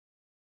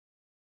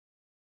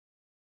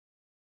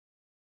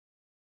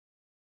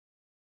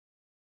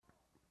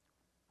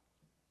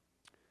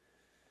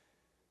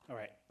All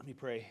right, let me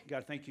pray.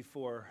 God, thank you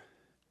for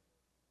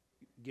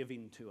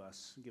giving to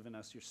us, giving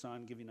us your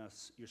Son, giving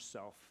us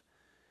yourself,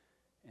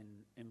 and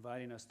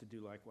inviting us to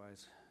do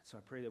likewise. So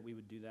I pray that we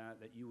would do that,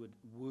 that you would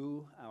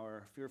woo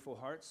our fearful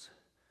hearts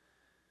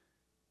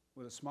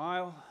with a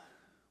smile,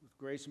 with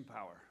grace and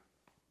power.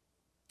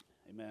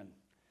 Amen.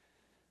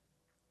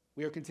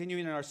 We are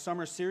continuing in our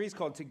summer series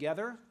called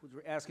Together, which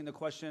we're asking the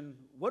question,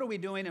 what are we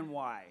doing and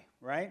why,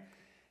 right?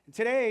 And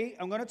today,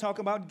 I'm going to talk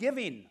about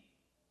giving,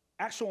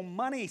 actual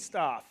money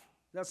stuff.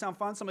 Does that sound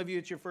fun? Some of you,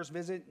 it's your first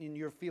visit, and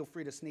you feel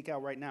free to sneak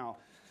out right now.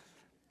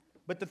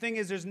 But the thing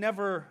is, there's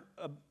never,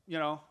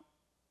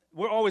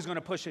 we're always going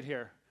to push it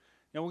here.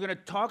 We're going to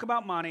talk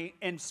about money,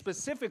 and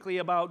specifically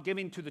about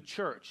giving to the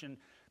church. And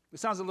it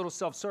sounds a little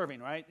self-serving,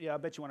 right? Yeah, I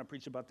bet you want to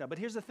preach about that. But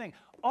here's the thing.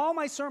 All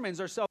my sermons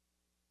are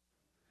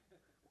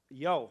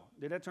Yo,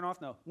 did that turn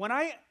off? No. When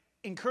I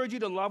encourage you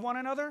to love one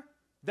another,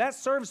 that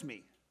serves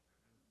me.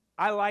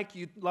 I like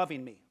you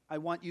loving me. I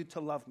want you to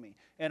love me,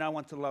 and I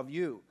want to love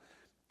you.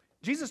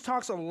 Jesus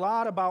talks a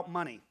lot about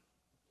money.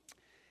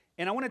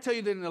 And I want to tell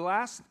you that in the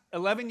last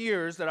 11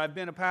 years that I've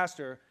been a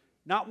pastor,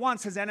 not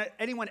once has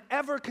anyone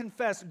ever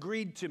confessed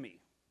greed to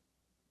me.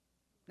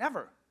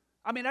 Never.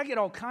 I mean, I get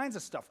all kinds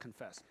of stuff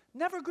confessed.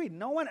 Never greed.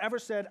 No one ever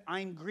said,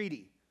 I'm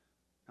greedy.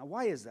 Now,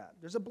 why is that?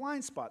 There's a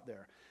blind spot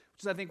there,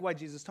 which is, I think, why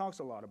Jesus talks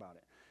a lot about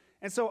it.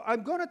 And so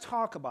I'm going to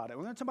talk about it.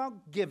 We're going to talk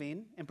about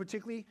giving, and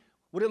particularly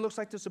what it looks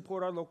like to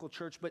support our local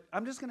church. But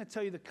I'm just going to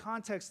tell you the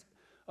context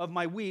of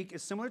my week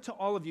is similar to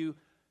all of you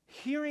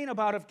hearing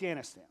about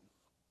Afghanistan.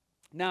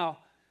 Now,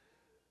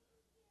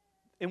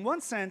 in one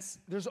sense,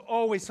 there's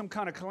always some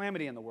kind of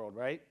calamity in the world,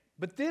 right?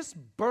 But this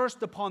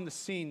burst upon the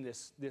scene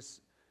this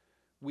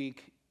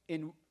week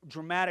in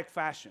dramatic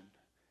fashion.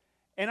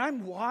 And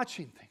I'm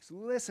watching things,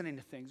 listening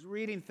to things,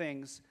 reading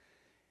things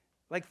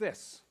like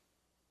this.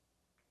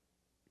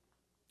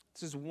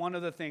 This is one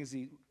of the things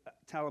the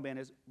Taliban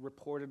is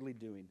reportedly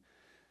doing.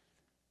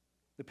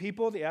 The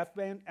people, the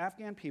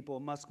Afghan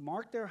people, must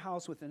mark their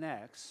house with an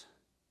X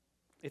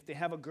if they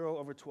have a girl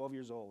over 12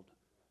 years old,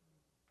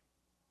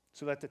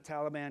 so that the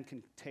Taliban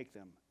can take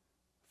them.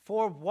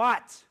 For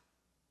what?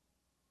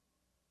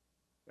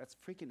 That's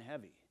freaking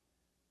heavy.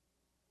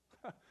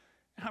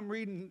 I'm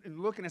reading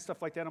and looking at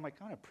stuff like that. I'm like,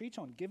 God, I preach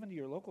on giving to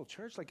your local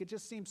church? Like, it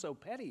just seems so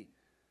petty.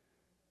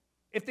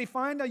 If they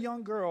find a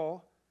young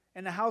girl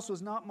and the house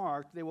was not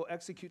marked, they will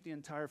execute the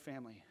entire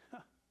family.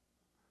 I'm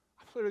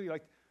literally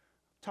like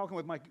talking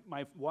with my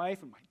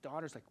wife and my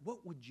daughters, like,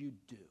 what would you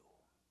do?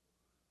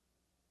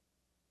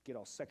 Get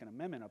all Second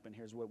Amendment up in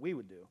here is what we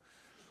would do.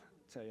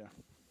 I'll tell you.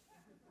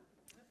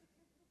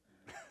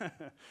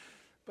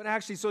 But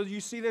actually, so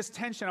you see this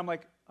tension. I'm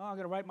like, oh, I'm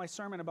going to write my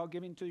sermon about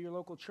giving to your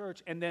local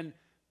church. And then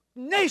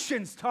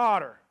nations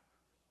totter.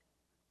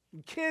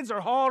 And kids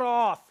are hauled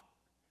off.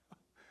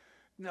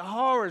 And the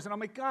horrors. And I'm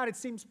like, God, it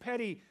seems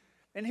petty.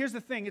 And here's the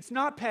thing. It's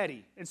not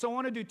petty. And so I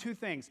want to do two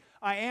things.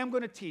 I am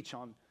going to teach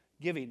on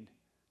giving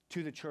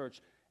to the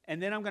church.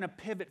 And then I'm going to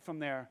pivot from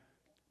there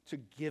to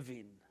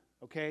giving.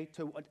 Okay,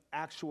 to what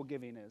actual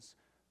giving is.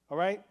 All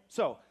right?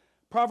 So,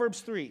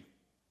 Proverbs 3.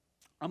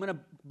 I'm going to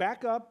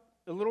back up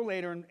a little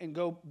later and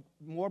go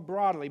more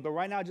broadly, but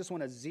right now I just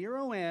want to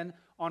zero in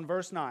on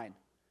verse 9. It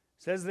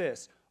says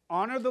this,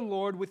 honor the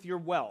Lord with your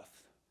wealth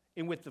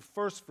and with the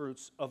first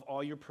fruits of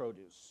all your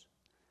produce.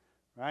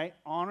 Right?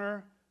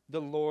 Honor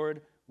the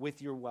Lord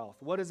with your wealth.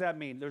 What does that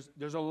mean?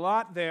 There's a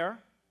lot there.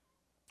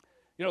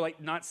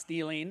 Like not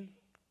stealing,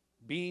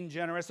 being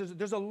generous.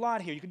 There's a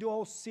lot here. You could do a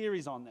whole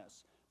series on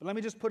this. But let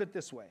me just put it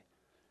this way.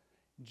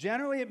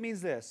 Generally, it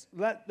means this.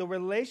 Let the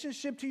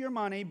relationship to your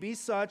money be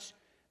such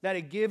that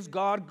it gives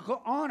God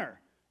honor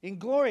and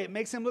glory. It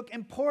makes him look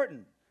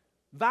important.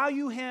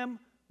 Value him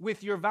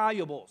with your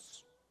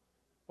valuables.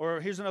 Or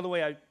here's another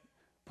way I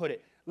put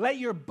it. Let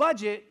your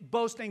budget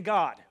boast in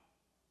God.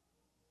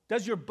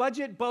 Does your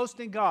budget boast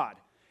in God?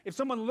 If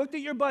someone looked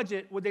at your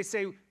budget, would they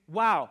say,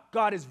 wow,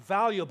 God is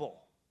valuable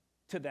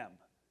to them?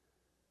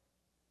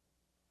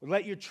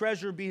 Let your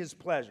treasure be his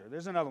pleasure.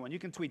 There's another one. You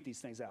can tweet these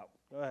things out.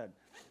 Go ahead.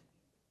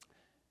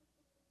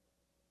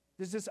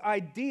 There's this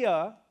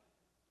idea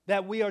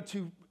that we are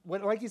to,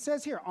 like he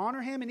says here,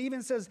 honor him, and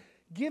even says,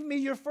 give me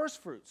your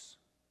first fruits.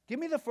 Give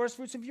me the first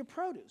fruits of your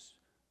produce.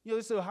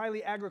 This is a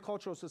highly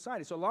agricultural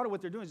society, so a lot of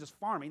what they're doing is just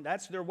farming.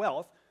 That's their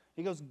wealth.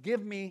 He goes,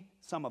 give me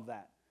some of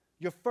that.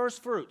 Your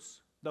first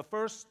fruits, the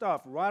first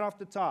stuff, right off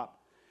the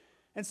top.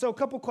 And so a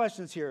couple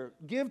questions here.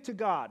 Give to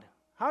God.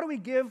 How do we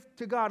give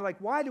to God? Like,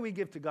 why do we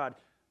give to God?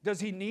 Does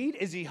he need?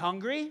 Is he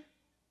hungry?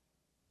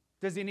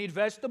 Does he need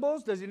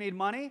vegetables? Does he need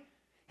money?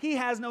 He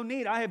has no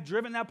need. I have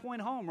driven that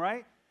point home,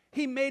 right?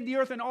 He made the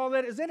earth and all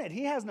that is in it.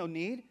 He has no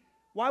need.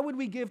 Why would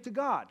we give to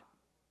God?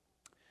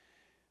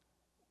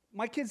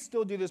 My kids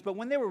still do this, but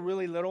when they were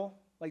really little,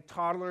 like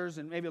toddlers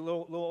and maybe a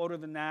little older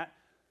than that,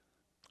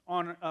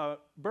 on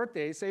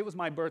birthdays, say it was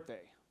my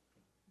birthday,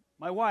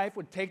 my wife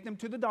would take them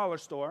to the dollar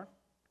store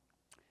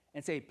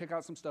and say, pick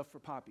out some stuff for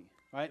Poppy,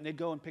 right? And they'd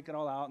go and pick it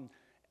all out,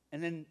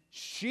 and then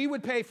she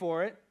would pay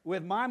for it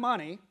with my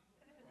money,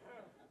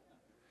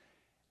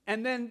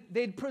 and then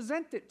they'd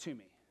present it to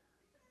me.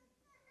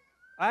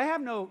 I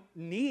have no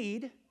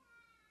need.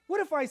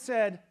 What if I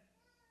said,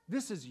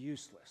 this is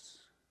useless?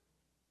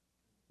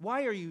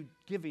 Why are you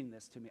giving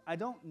this to me? I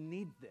don't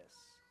need this.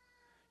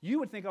 You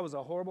would think I was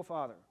a horrible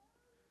father,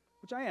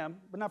 which I am,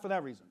 but not for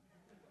that reason.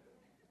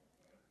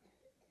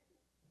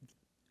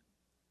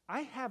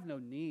 I have no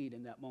need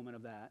in that moment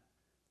of that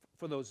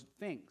for those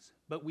things,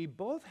 but we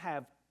both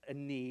have a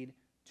need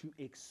to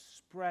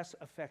express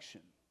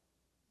affection.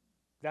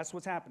 That's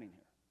what's happening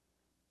here.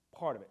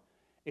 Part of it.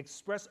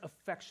 Express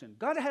affection.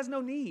 God has no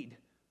need,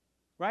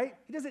 right?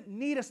 He doesn't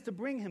need us to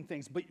bring him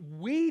things, but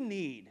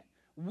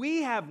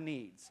we have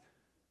needs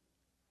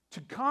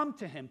to come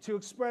to him, to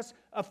express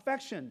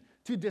affection,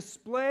 to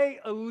display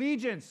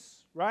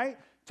allegiance, right?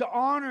 To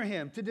honor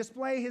him, to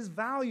display his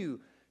value,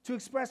 to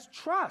express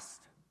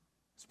trust.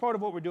 It's part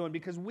of what we're doing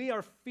because we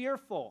are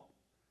fearful.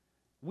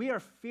 We are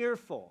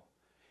fearful.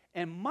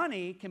 And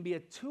money can be a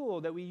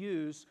tool that we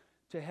use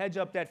to hedge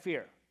up that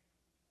fear,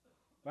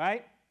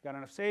 right? Got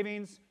enough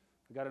savings,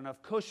 I got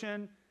enough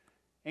cushion.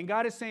 And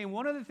God is saying,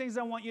 one of the things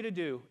I want you to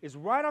do is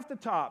right off the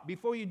top,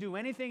 before you do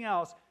anything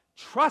else,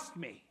 trust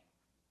me.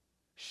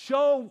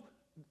 Show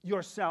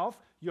yourself,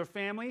 your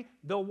family,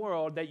 the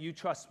world that you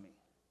trust me.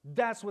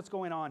 That's what's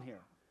going on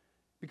here.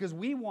 Because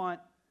we want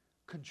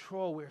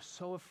control. We're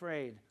so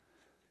afraid.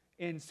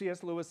 In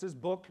C.S. Lewis's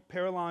book,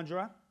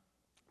 Paralandra,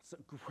 it's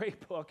a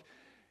great book.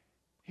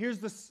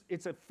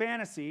 It's a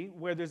fantasy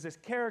where there's this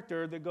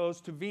character that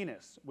goes to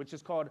Venus, which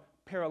is called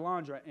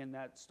Paralandra in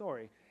that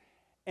story.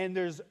 And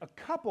there's a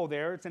couple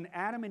there. It's an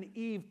Adam and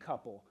Eve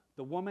couple,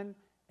 the woman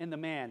and the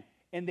man.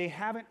 And they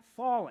haven't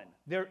fallen.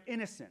 They're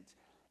innocent.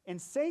 And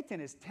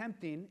Satan is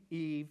tempting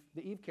Eve,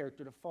 the Eve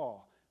character, to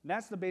fall. And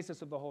that's the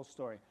basis of the whole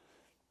story,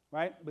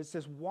 right? But it's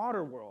this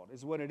water world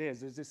is what it is.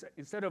 There's this,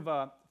 instead of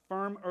a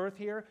firm earth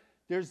here,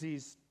 there's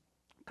these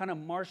kind of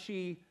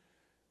marshy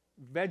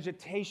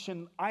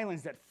vegetation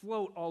islands that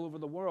float all over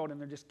the world, and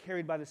they're just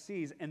carried by the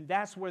seas. And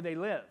that's where they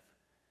live.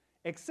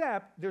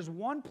 Except there's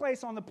one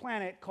place on the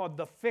planet called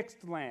the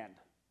fixed land.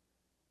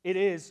 It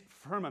is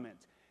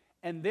firmament.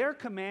 And their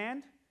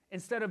command,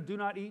 instead of do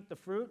not eat the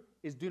fruit,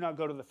 is do not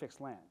go to the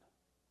fixed land.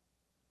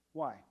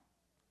 Why?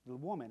 The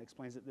woman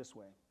explains it this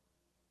way.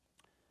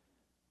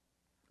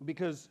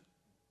 Because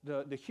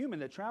the human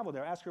that traveled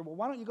there asked her, well,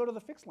 why don't you go to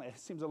the fixed land? It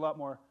seems a lot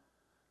more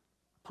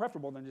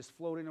preferable than just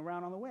floating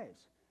around on the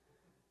waves.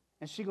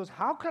 And she goes,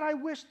 how could I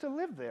wish to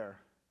live there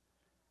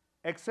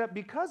except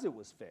because it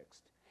was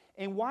fixed?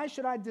 And why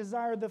should I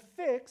desire the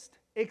fixed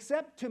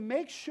except to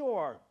make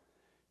sure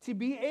to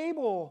be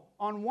able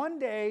on one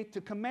day to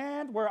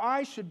command where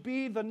I should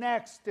be the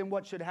next and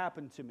what should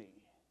happen to me?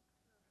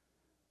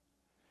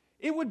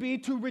 It would be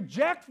to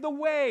reject the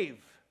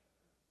wave,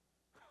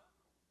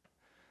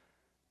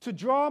 to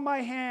draw my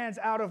hands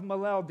out of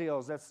Malel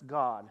deals, that's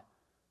God,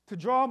 to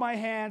draw my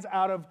hands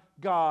out of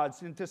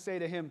God's and to say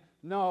to him,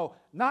 no,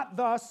 not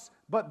thus,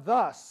 but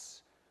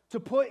thus, to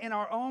put in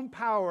our own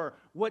power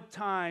what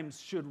times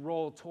should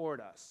roll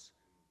toward us.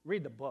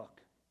 Read the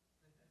book.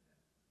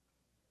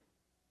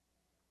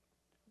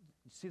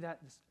 You see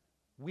that?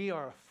 We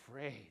are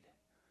afraid.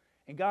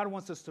 And God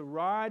wants us to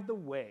ride the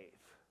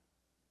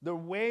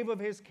wave of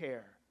his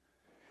care.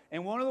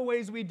 And one of the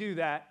ways we do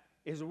that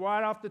is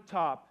right off the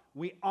top,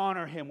 we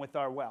honor him with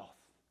our wealth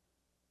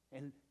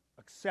and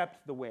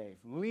accept the wave,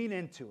 lean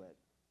into it.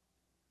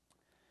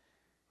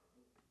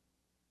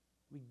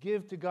 We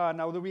give to God.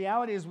 Now, the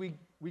reality is we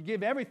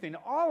give everything.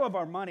 All of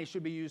our money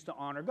should be used to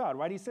honor God,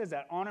 right? He says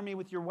that. Honor me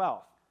with your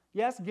wealth.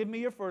 Yes, give me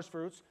your first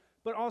fruits,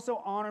 but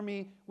also honor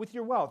me with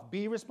your wealth.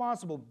 Be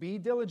responsible. Be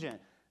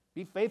diligent.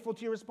 Be faithful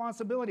to your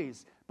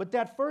responsibilities. But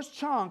that first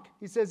chunk,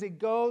 he says, it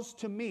goes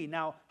to me.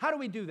 Now, how do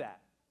we do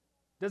that?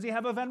 Does he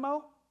have a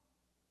Venmo?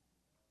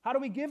 How do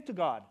we give to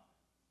God?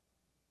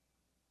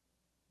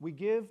 We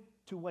give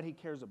to what he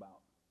cares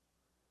about.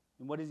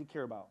 And what does he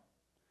care about?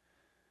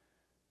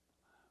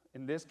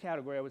 In this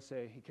category, I would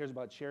say he cares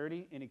about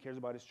charity and he cares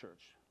about his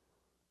church.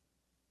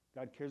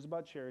 God cares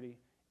about charity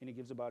and he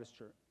gives about his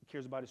church. He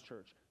cares about his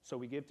church. So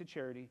we give to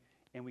charity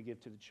and we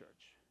give to the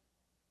church.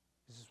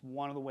 This is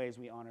one of the ways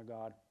we honor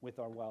God with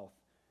our wealth.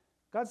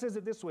 God says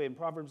it this way in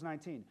Proverbs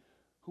 19.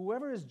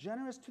 Whoever is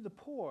generous to the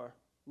poor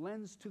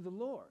lends to the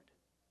Lord.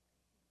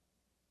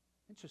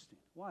 Interesting.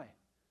 Why?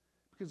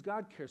 Because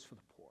God cares for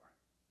the poor.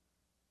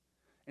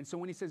 And so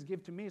when he says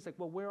give to me, it's like,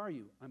 well, where are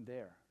you? I'm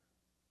there.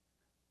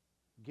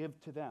 Give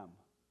to them.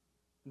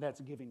 That's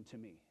giving to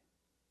me.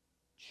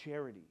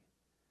 Charity.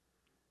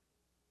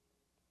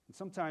 And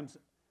sometimes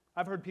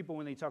I've heard people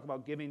when they talk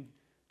about giving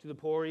to the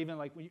poor, even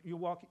like when you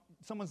walk,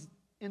 someone's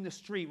in the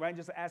street, right,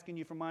 just asking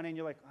you for money, and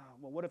you're like, oh,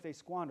 well, what if they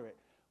squander it?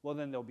 Well,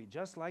 then they'll be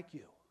just like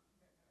you.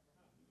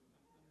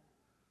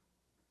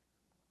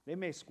 They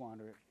may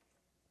squander it.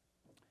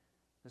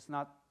 That's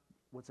not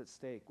what's at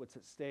stake. What's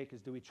at stake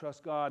is, do we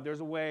trust God? There's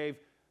a wave.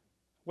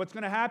 What's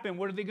going to happen?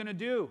 What are they going to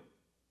do?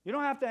 You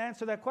don't have to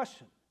answer that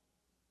question.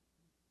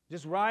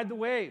 Just ride the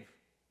wave.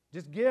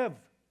 Just give.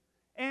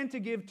 And to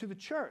give to the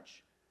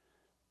church.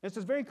 This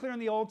is very clear in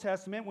the Old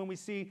Testament when we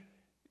see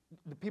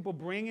the people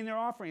bringing their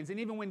offerings. And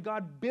even when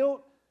God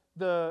built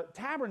the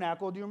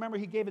tabernacle, do you remember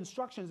he gave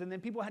instructions, and then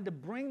people had to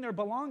bring their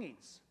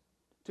belongings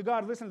to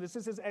God? Listen to this.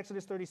 This is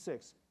Exodus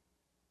 36.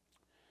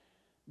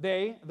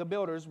 They, the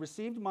builders,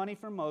 received money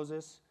from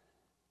Moses,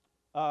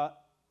 and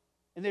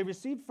they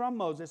received from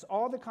Moses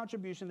all the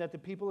contribution that the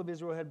people of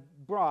Israel had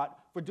brought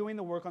for doing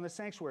the work on the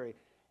sanctuary.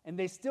 And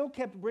they still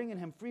kept bringing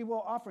him free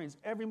will offerings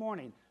every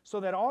morning, so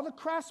that all the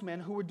craftsmen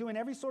who were doing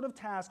every sort of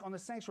task on the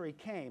sanctuary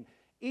came,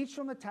 each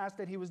from the task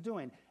that he was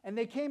doing. And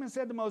they came and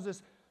said to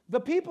Moses, the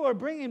people are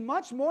bringing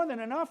much more than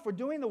enough for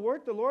doing the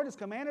work the Lord has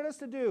commanded us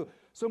to do.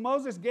 So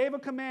Moses gave a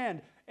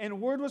command, and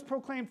word was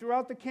proclaimed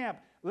throughout the camp,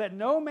 let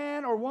no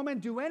man or woman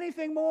do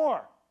anything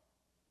more.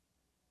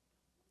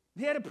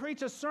 He had to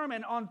preach a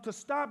sermon on to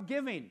stop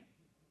giving.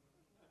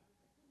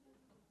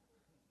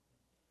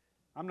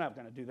 I'm not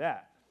going to do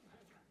that.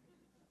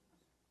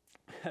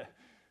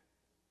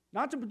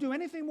 Not to do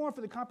anything more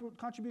for the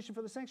contribution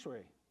for the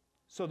sanctuary.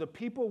 So the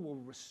people were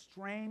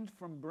restrained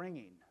from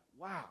bringing.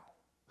 Wow.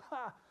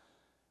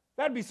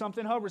 That'd be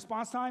something, huh?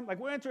 Response time? Like,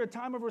 we're entering a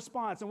time of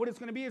response, and what it's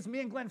going to be is me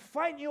and Glenn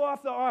fighting you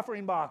off the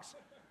offering box.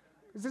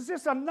 Is this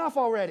just enough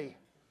already?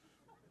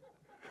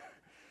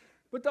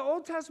 But the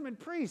Old Testament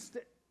priest,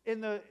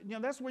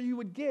 that's where you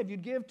would give.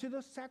 You'd give to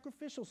the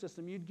sacrificial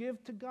system. You'd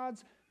give to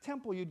God's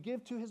temple. You'd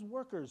give to his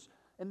workers.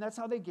 And that's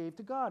how they gave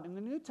to God. In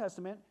the New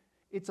Testament,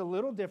 it's a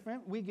little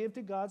different. We give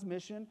to God's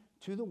mission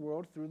to the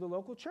world through the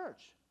local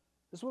church.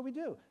 That's what we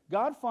do.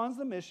 God funds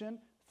the mission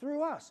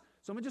through us.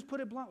 So let me just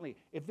put it bluntly.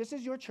 If this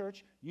is your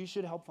church, you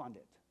should help fund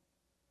it.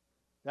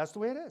 That's the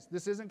way it is.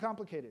 This isn't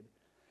complicated.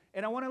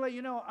 And I want to let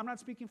you know, I'm not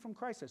speaking from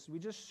crisis. We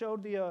just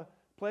showed the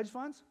pledge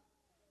funds.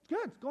 It's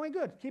good. It's going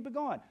good. Keep it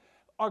going.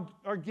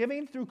 Our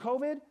giving through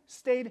COVID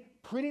stayed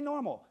pretty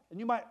normal. And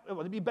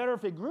it'd be better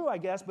if it grew, I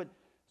guess, but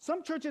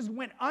some churches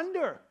went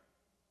under.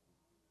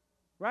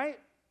 Right?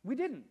 We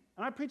didn't.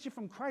 I'm not preaching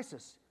from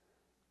crisis.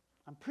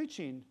 I'm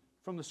preaching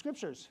from the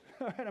scriptures.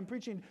 I'm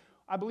preaching,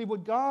 I believe,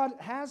 what God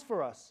has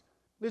for us.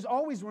 There's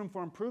always room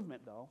for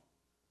improvement, though.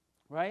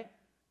 Right?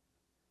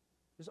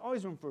 There's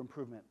always room for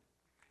improvement.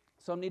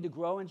 Some need to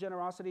grow in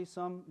generosity.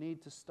 Some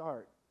need to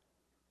start.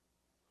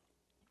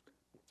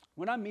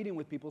 When I'm meeting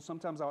with people,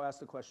 sometimes I'll ask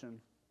the question,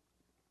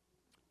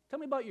 tell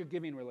me about your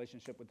giving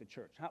relationship with the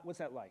church. What's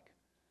that like?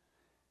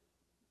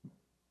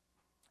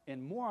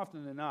 And more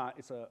often than not,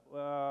 it's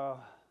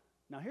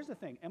now here's the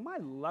thing. Am I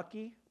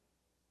lucky?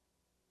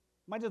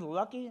 Am I just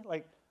lucky?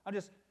 Like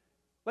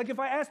if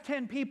I asked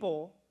 10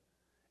 people,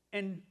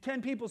 and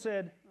 10 people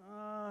said,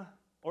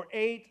 or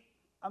 8,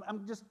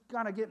 I'm just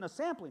kind of getting a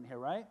sampling here,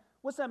 right?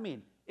 What's that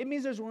mean? It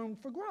means there's room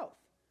for growth,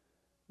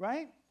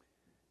 right?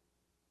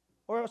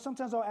 Or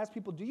sometimes I'll ask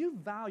people, do you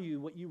value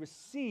what you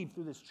receive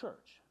through this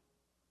church?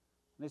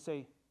 And they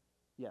say,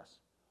 yes.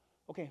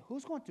 Okay,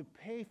 who's going to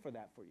pay for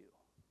that for you?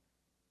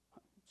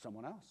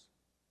 Someone else.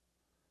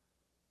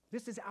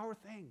 This is our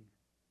thing,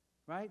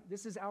 right?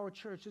 This is our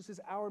church. This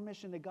is our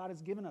mission that God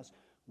has given us.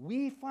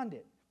 We fund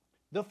it.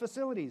 The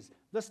facilities,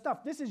 the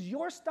stuff. This is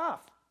your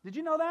stuff. Did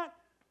you know that?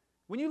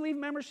 When you leave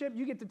membership,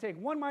 you get to take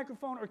one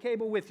microphone or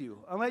cable with you.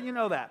 I'll let you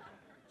know that.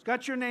 It's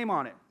got your name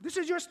on it. This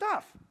is your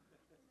stuff.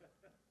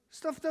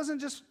 Stuff doesn't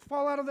just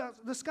fall out of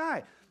the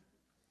sky.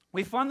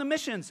 We fund the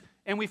missions,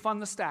 and we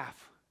fund the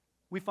staff.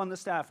 We fund the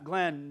staff.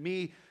 Glenn,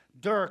 me,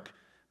 Dirk,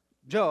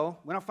 Joe.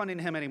 We're not funding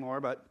him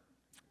anymore, but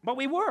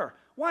we were.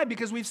 Why?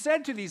 Because we've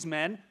said to these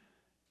men,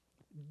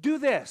 do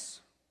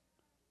this.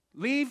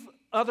 Leave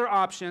other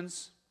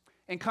options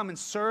and come and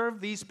serve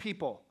these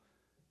people.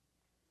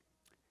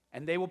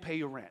 And they will pay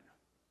you rent.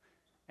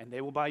 And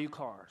they will buy you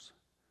cars.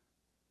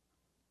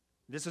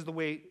 This is the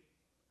way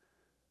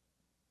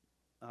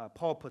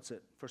Paul puts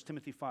it, 1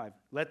 Timothy 5.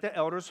 Let the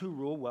elders who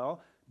rule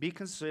well be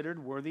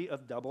considered worthy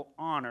of double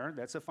honor.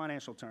 That's a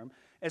financial term.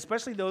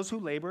 Especially those who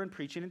labor in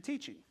preaching and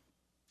teaching.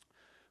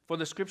 For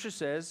the scripture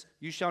says,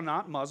 you shall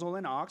not muzzle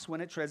an ox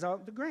when it treads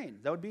out the grain.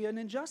 That would be an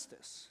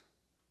injustice.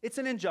 It's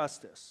an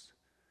injustice.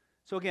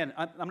 So again,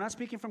 I'm not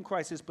speaking from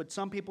crisis, but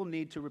some people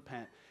need to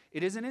repent.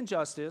 It is an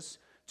injustice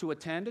to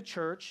attend a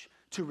church,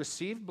 to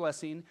receive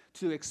blessing,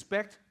 to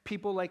expect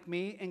people like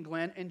me and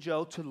Glenn and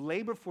Joe to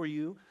labor for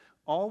you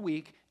all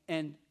week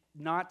and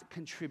not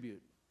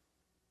contribute.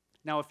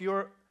 Now,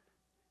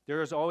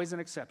 there is always an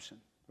exception,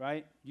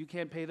 right? You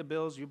can't pay the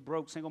bills, you're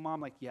broke, single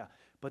mom, yeah,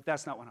 but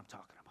that's not what I'm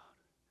talking about.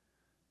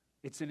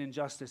 It's an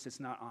injustice. It's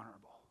not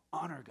honorable.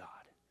 Honor God.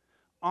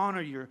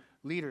 Honor your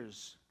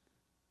leaders.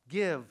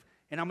 Give.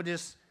 And I'm going to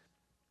just,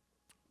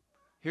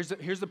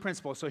 here's the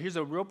principle. So here's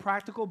a real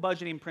practical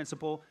budgeting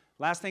principle.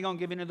 Last thing on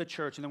giving to the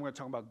church, and then we're going to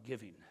talk about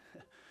giving.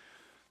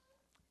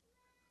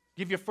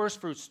 Give your first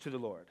fruits to the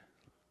Lord,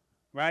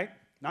 right?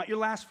 Not your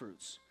last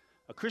fruits.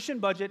 A Christian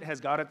budget has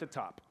God at the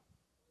top.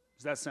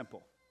 It's that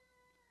simple.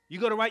 You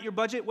go to write your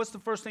budget, what's the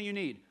first thing you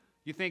need?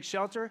 You think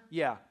shelter?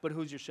 Yeah, but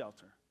who's your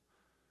shelter?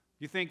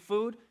 You think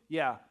food?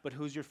 Yeah, but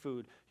who's your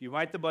food? You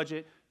write the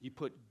budget, you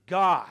put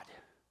God,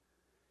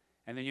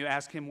 and then you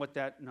ask him what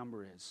that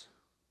number is.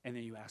 And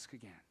then you ask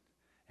again,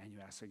 and you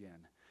ask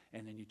again,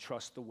 and then you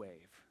trust the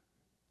wave.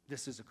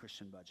 This is a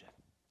Christian budget.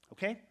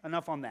 Okay?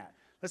 Enough on that.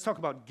 Let's talk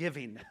about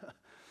giving.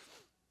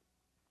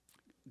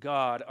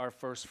 God our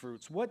first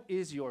fruits. What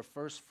is your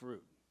first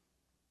fruit?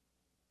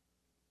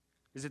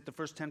 Is it the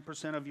first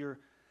 10% of your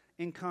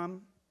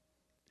income?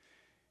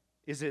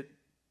 Is it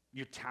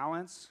your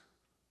talents?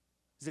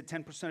 Is it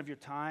 10% of your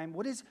time?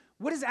 What is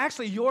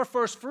actually your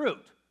first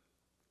fruit?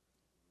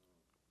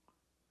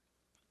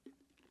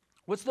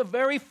 What's the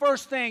very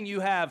first thing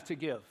you have to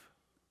give?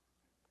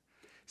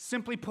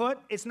 Simply put,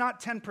 it's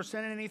not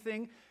 10%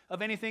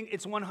 of anything,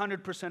 it's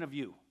 100% of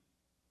you.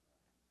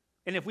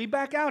 And if we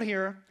back out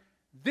here,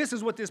 this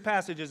is what this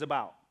passage is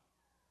about.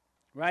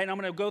 Right? And I'm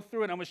going to go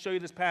through it and I'm going to show you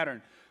this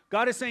pattern.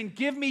 God is saying,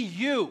 give me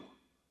you.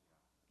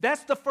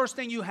 That's the first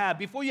thing you have.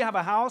 Before you have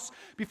a house,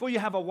 before you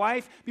have a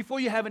wife, before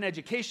you have an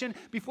education,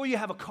 before you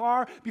have a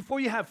car, before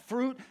you have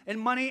fruit and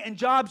money and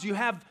jobs, you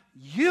have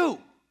you.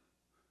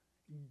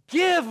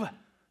 Give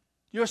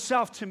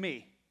yourself to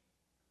me.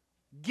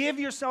 Give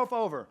yourself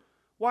over.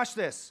 Watch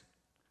this.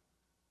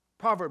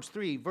 Proverbs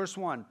 3, verse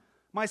 1.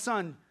 My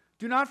son,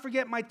 do not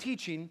forget my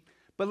teaching,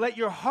 but let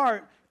your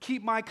heart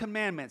keep my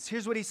commandments.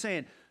 Here's what he's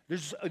saying.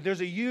 There's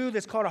a you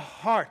that's called a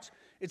heart.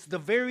 It's the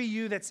very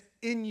you that's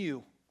in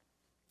you.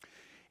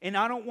 And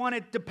I don't want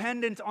it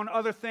dependent on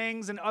other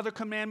things and other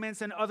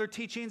commandments and other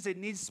teachings. It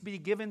needs to be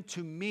given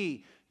to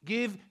me.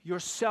 Give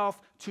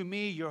yourself to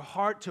me, your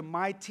heart to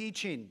my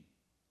teaching.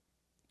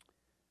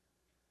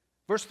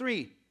 Verse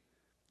 3,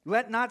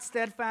 let not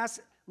steadfast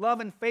love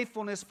and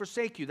faithfulness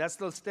forsake you. That's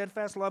the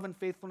steadfast love and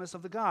faithfulness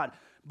of the God.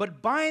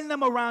 But bind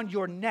them around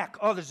your neck.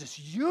 Oh, there's this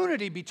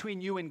unity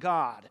between you and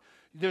God.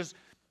 There's,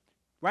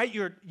 right,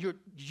 you're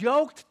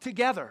yoked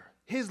together.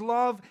 His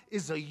love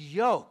is a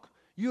yoke.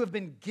 You have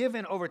been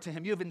given over to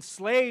him. You have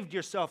enslaved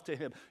yourself to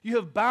him. You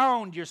have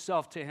bound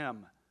yourself to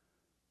him.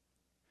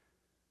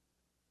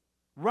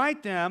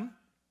 Write them,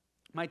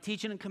 my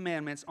teaching and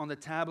commandments, on the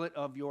tablet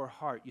of your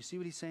heart. You see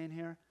what he's saying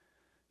here?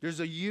 There's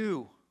a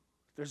you.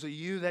 There's a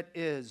you that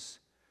is.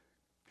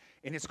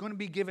 And it's going to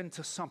be given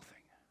to something.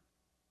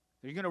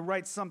 You're going to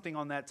write something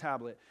on that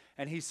tablet.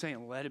 And he's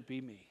saying, let it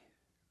be me.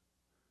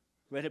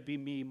 Let it be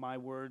me, my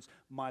words,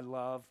 my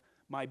love,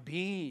 my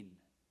being.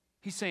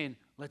 He's saying,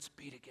 let's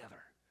be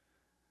together.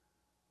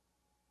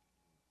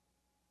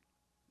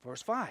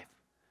 Verse 5,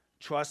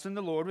 trust in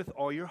the Lord with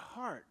all your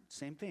heart.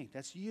 Same thing,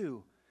 that's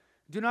you.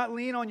 Do not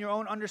lean on your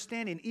own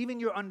understanding.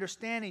 Even your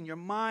understanding, your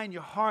mind,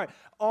 your heart,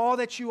 all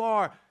that you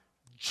are,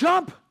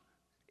 jump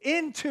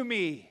into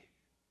me.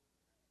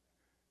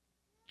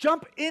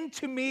 Jump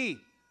into me.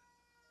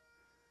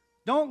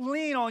 Don't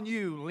lean on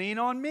you, lean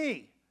on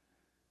me.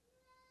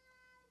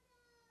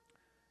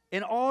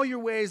 In all your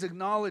ways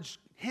acknowledge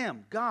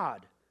him,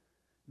 God.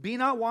 Be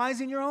not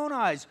wise in your own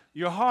eyes.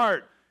 Your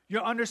heart,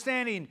 your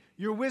understanding,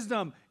 your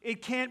wisdom,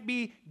 it can't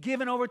be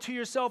given over to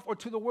yourself or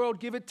to the world.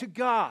 Give it to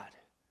God.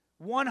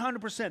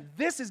 100%.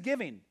 This is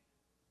giving.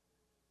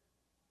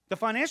 The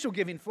financial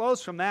giving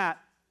flows from that.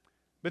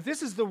 But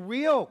this is the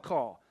real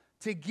call,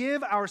 to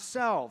give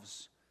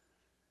ourselves.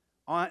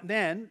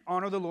 Then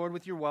honor the Lord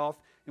with your wealth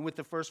and with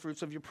the first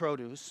fruits of your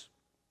produce.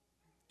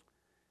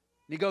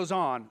 And he goes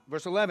on,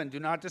 verse 11, do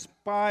not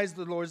despise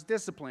the Lord's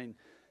discipline,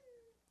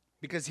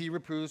 because he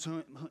reproves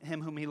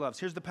him whom he loves.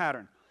 Here's the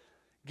pattern.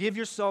 Give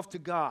yourself to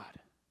God.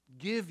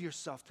 Give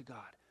yourself to God.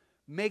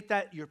 Make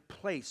that your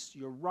place,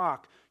 your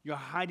rock, your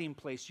hiding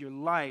place, your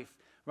life,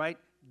 right?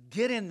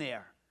 Get in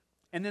there.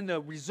 And then the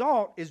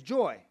result is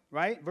joy,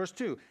 right? Verse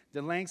 2,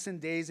 the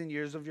lengthened days and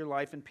years of your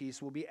life and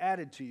peace will be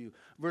added to you.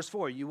 Verse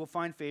 4, you will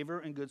find favor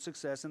and good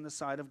success in the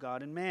sight of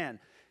God and man.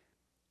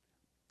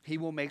 He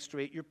will make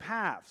straight your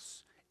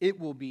paths. It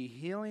will be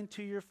healing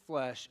to your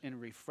flesh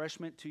and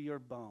refreshment to your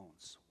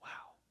bones. Wow.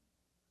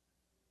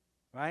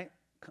 Right?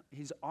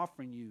 He's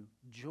offering you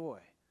joy,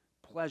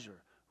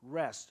 pleasure,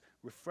 rest,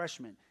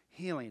 refreshment,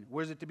 healing.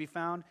 Where's it to be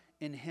found?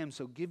 In him.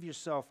 So give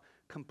yourself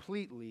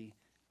completely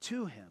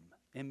to him.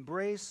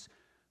 Embrace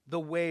the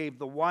wave,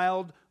 the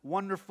wild,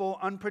 wonderful,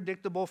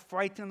 unpredictable,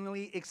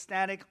 frighteningly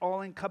ecstatic,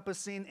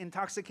 all-encompassing,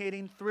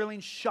 intoxicating, thrilling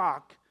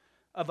shock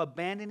of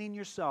abandoning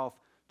yourself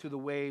to the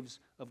waves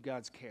of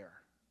God's care.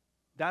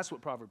 That's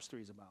what Proverbs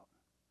 3 is about.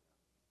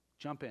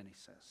 Jump in, he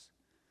says.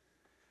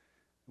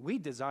 We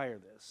desire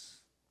this.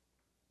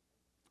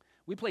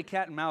 We play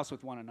cat and mouse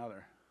with one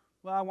another.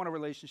 Well, I want a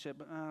relationship,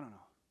 but I don't know.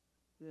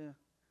 Yeah.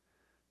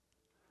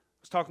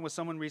 I was talking with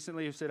someone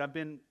recently who said, I've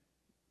been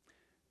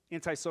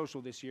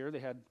antisocial this year. They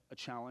had a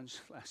challenge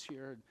last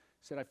year. And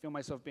said, I feel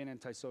myself being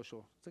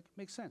antisocial. It's like, it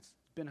makes sense.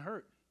 He's been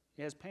hurt.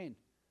 He has pain.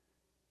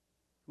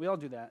 We all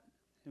do that.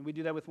 And we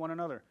do that with one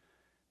another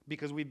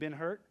because we've been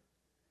hurt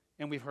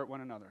and we've hurt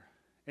one another.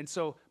 And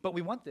so, but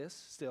we want this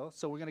still.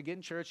 So we're going to get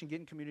in church and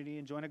get in community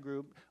and join a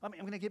group. I'm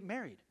going to get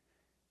married.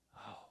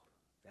 Oh,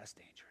 that's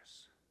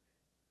dangerous.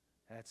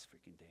 That's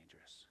freaking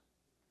dangerous.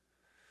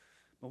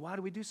 But why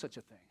do we do such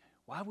a thing?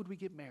 Why would we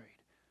get married?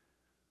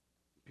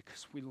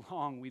 Because we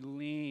long, we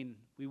lean,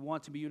 we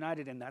want to be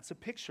united, and that's a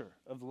picture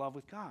of love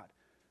with God.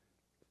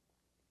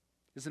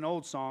 There's an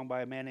old song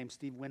by a man named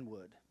Steve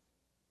Winwood,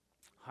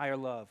 Higher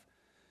Love.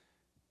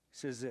 He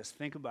says this,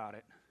 think about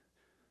it.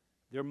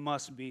 There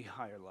must be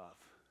higher love.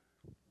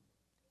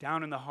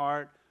 Down in the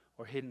heart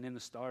or hidden in the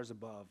stars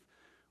above.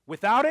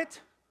 Without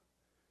it,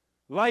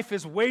 life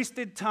is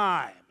wasted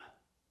time.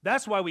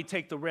 That's why we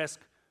take the risk,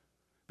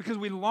 because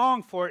we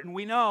long for it, and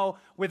we know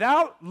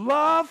without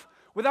love,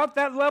 without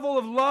that level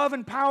of love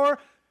and power,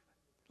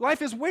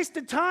 life is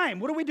wasted time.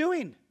 What are we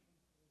doing?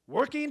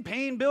 Working,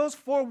 paying bills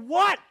for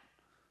what?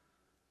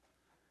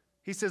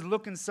 He says,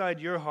 look inside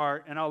your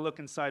heart, and I'll look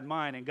inside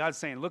mine. And God's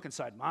saying, look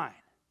inside mine.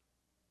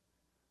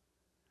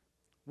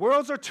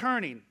 Worlds are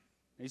turning.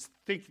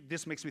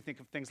 This makes me think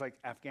of things like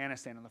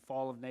Afghanistan and the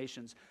fall of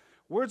nations.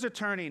 Worlds are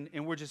turning,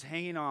 and we're just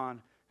hanging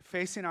on,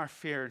 facing our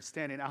fear and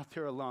standing out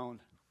there alone.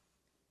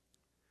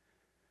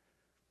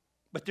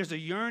 But there's a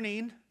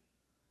yearning,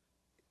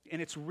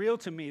 and it's real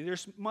to me. There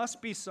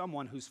must be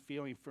someone who's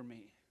feeling for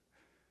me.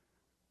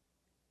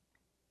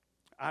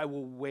 I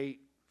will wait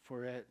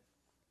for it.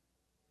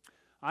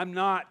 I'm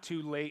not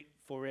too late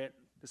for it.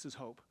 This is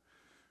hope.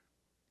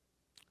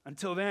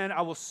 Until then,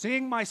 I will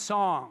sing my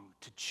song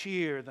to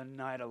cheer the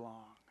night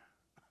along.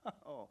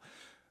 Oh,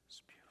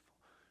 it's beautiful.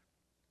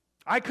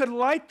 I could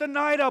light the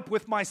night up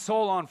with my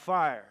soul on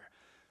fire.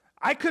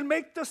 I could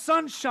make the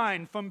sun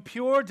shine from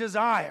pure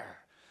desire.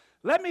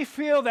 Let me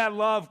feel that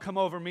love come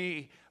over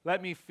me.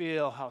 Let me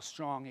feel how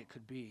strong it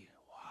could be.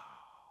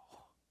 Wow.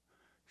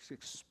 He's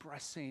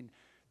expressing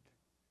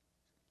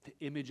the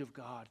image of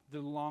God,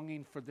 the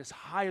longing for this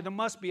higher. There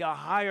must be a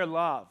higher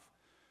love,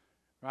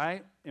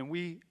 right? And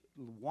we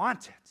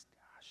want it,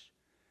 gosh,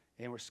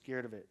 and we're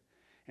scared of it.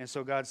 And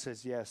so God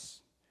says,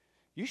 yes,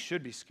 you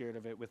should be scared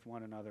of it with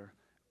one another,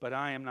 but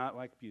I am not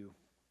like you.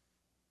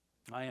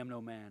 I am no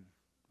man,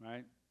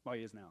 right? Well,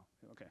 he is now.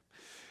 Okay.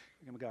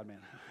 I'm a God man.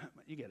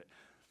 You get it.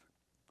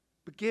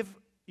 But give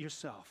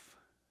yourself,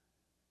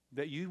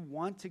 that you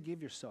want to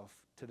give yourself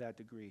to that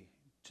degree,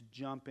 to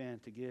jump in,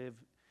 to give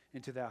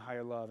into that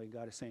higher love. And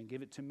God is saying,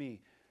 give it to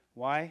me.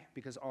 Why?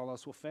 Because all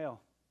else will fail.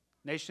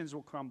 Nations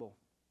will crumble.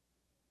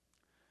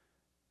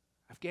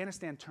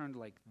 Afghanistan turned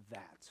like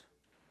that.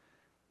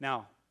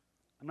 Now,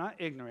 I'm not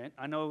ignorant.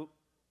 I know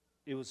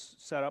it was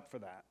set up for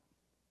that,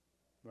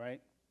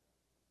 right?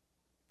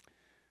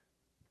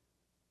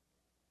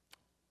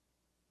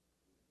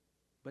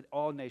 But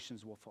all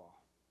nations will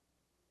fall.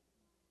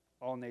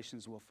 All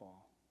nations will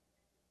fall.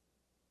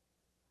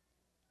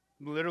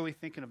 I'm literally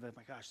thinking of it,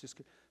 my gosh,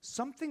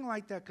 something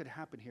like that could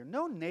happen here.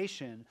 No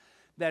nation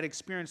that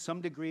experienced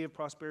some degree of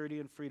prosperity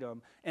and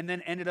freedom and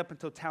then ended up in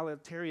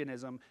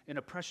totalitarianism and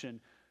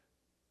oppression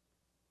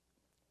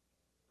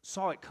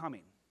saw it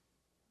coming.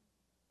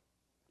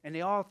 And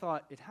they all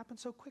thought, it happened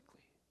so quickly.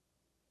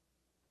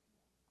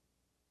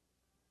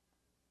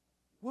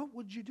 What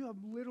would you do?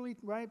 I'm literally,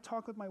 right,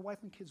 talk with my wife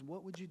and kids.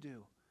 What would you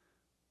do?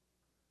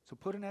 So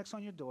put an X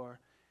on your door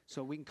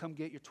so we can come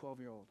get your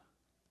 12-year-old,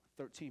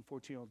 13,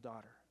 14-year-old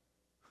daughter.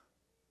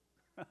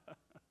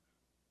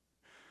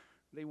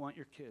 They want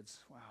your kids.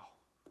 Wow.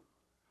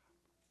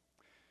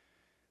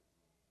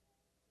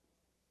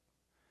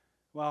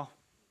 Well,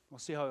 we'll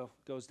see how it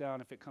goes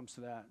down if it comes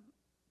to that.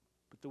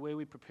 But the way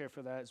we prepare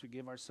for that is we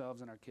give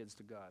ourselves and our kids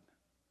to God.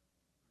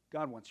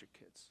 God wants your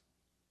kids.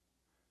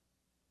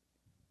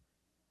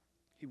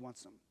 He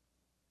wants them.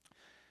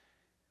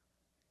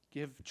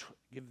 Give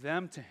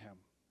them to him,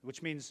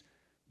 which means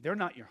they're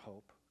not your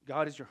hope.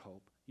 God is your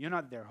hope. You're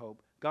not their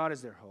hope. God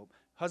is their hope.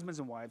 Husbands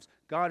and wives,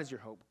 God is your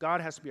hope. God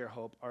has to be our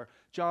hope. Our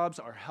jobs,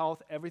 our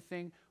health,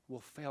 everything will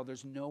fail.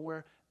 There's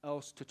nowhere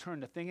else to turn.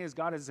 The thing is,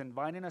 God is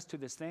inviting us to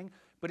this thing,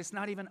 but it's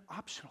not even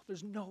optional.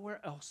 There's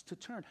nowhere else to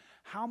turn.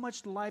 How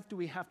much life do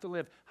we have to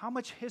live? How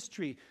much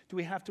history do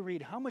we have to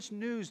read? How much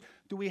news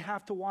do we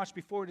have to watch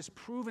before it is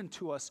proven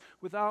to us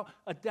without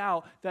a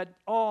doubt that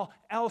all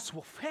else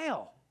will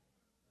fail?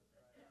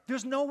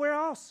 There's nowhere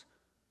else.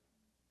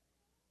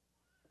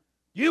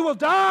 You will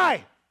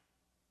die.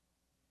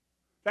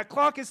 That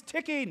clock is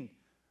ticking.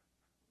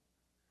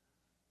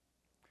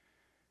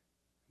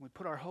 We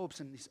put our hopes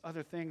in these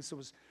other things. I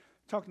was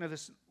talking to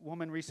this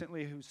woman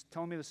recently who's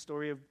telling me the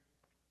story of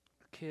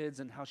her kids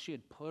and how she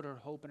had put her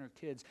hope in her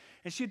kids.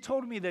 And she had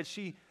told me that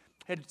she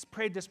had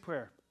prayed this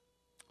prayer.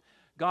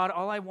 God,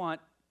 all I want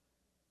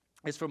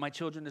is for my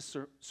children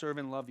to serve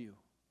and love you.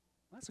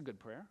 Well, that's a good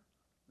prayer.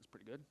 That's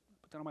pretty good.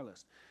 Put that on my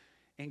list.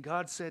 And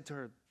God said to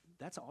her,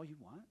 that's all you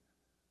want?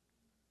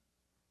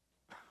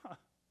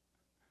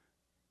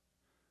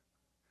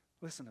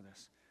 Listen to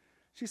this.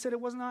 She said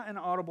it was not an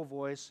audible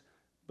voice,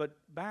 but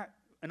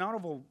an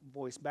audible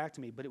voice back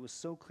to me, but it was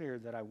so clear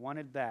that I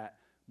wanted that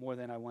more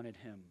than I wanted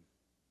him.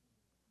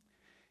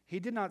 He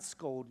did not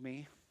scold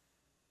me.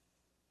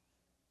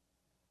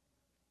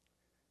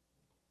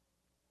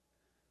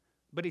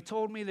 But he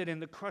told me that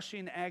in the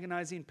crushing,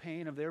 agonizing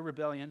pain of their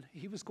rebellion,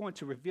 he was going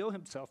to reveal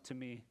himself to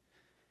me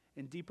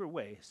in deeper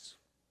ways.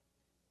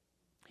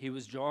 He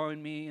was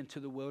drawing me into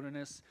the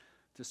wilderness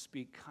to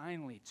speak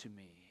kindly to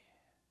me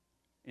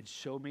and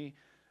show me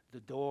the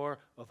door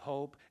of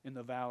hope in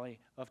the valley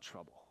of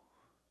trouble.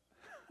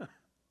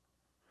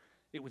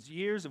 It was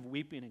years of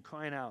weeping and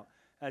crying out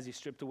as he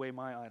stripped away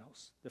my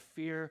idols. The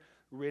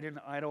fear-ridden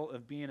idol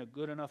of being a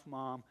good enough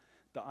mom,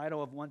 the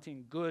idol of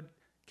wanting good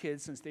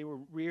kids since they were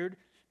reared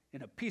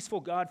in a peaceful,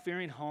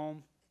 God-fearing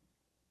home.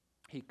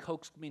 He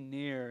coaxed me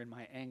near in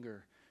my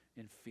anger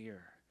and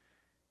fear.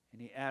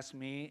 And he asked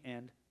me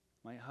and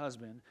my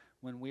husband,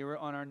 when we were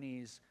on our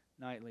knees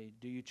nightly,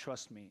 do you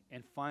trust me?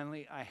 And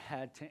finally, I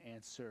had to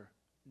answer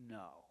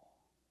no.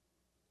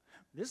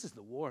 This is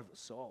the war of the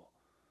soul.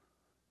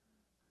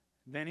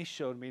 Then he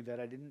showed me that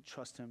I didn't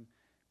trust him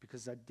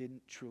because I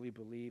didn't truly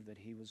believe that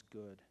he was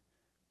good.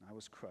 I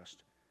was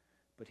crushed,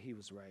 but he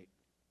was right.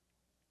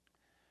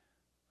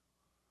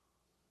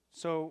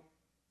 So,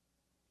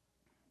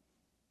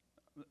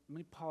 let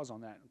me pause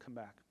on that and come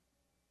back.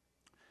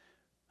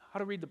 How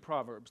to read the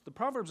Proverbs. The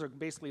Proverbs are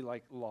basically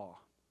like law.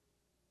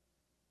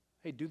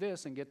 Hey, do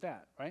this and get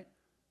that, right?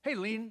 Hey,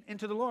 lean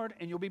into the Lord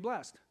and you'll be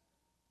blessed.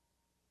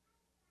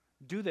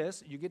 Do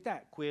this, you get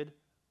that. Quid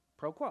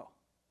pro quo.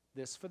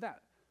 This for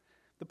that.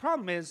 The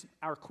problem is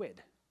our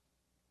quid.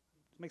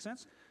 Make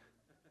sense?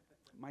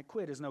 My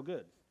quid is no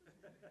good.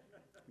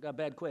 I got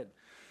bad quid.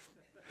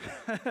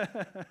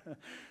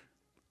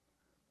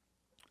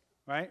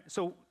 Right?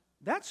 So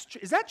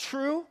is that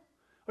true?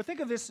 Or think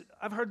of this,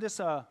 I've heard this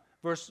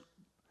verse,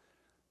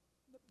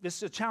 this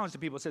is a challenge to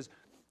people. It says,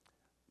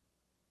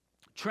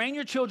 train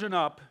your children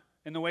up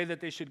in the way that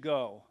they should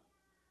go,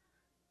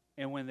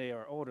 and when they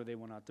are older, they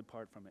will not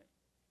depart from it.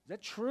 Is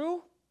that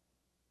true?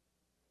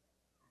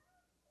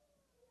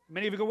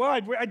 Many of you go, well,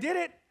 I did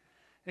it.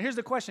 And here's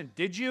the question,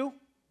 did you?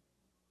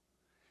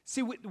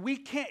 See, we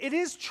can't, it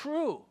is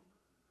true.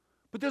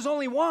 But there's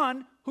only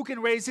one who can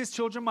raise his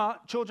children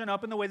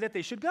up in the way that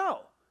they should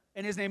go.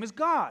 And his name is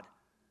God.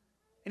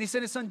 And he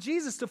sent his son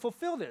Jesus to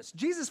fulfill this.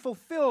 Jesus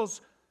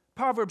fulfills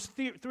Proverbs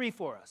 3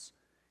 for us.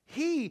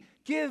 He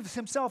gives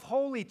himself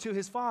wholly to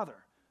his Father,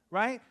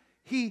 right?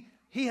 He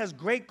has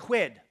great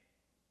quid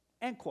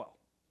and quo.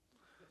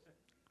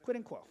 Quid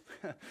and quo.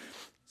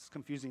 It's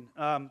confusing.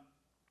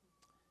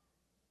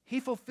 He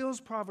fulfills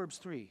Proverbs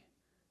 3.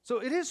 So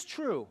it is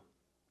true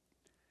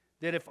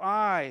that if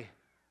I,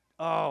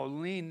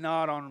 lean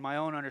not on my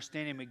own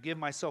understanding, but give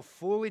myself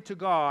fully to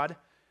God,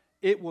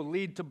 it will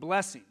lead to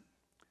blessing.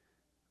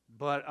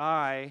 But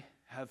I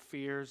have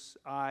fears,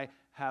 I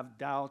have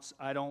doubts,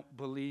 I don't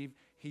believe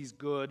he's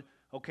good.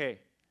 Okay,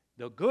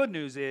 the good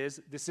news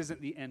is this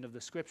isn't the end of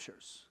the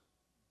scriptures.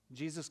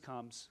 Jesus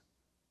comes,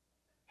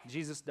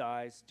 Jesus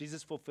dies,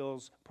 Jesus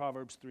fulfills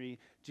Proverbs 3,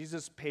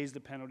 Jesus pays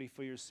the penalty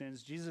for your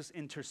sins, Jesus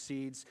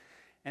intercedes,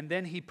 and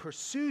then he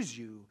pursues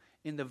you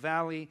in the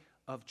valley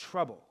of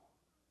trouble.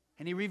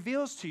 And he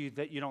reveals to you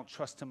that you don't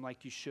trust him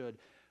like you should,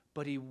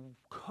 but he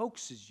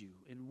coaxes you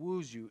and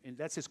woos you, and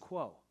that's his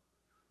quo,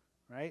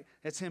 right?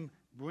 That's him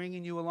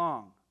bringing you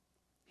along.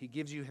 He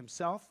gives you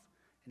himself,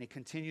 and he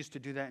continues to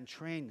do that and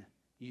train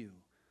you.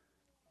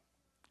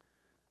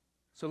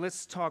 So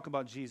let's talk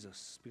about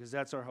Jesus, because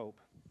that's our hope.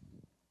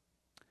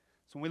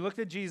 So when we looked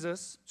at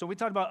Jesus, so we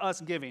talked about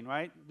us giving,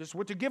 right?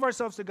 We're to give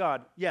ourselves to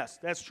God. Yes,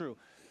 that's true.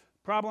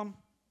 Problem?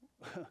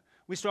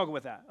 We struggle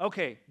with that.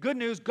 Okay, good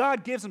news,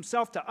 God gives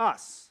himself to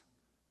us.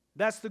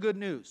 That's the good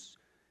news.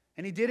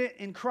 And he did it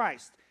in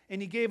Christ.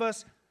 And he gave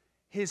us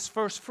his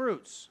first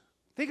fruits.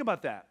 Think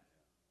about that.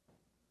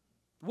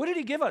 What did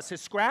he give us?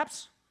 His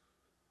scraps?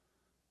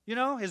 You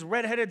know, his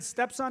redheaded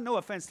stepson? No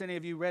offense to any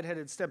of you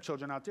redheaded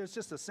stepchildren out there. It's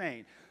just a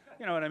saying.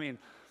 You know what I mean?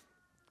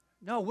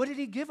 No, what did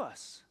he give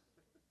us?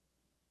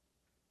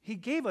 He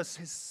gave us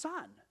his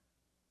son.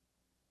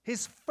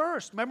 His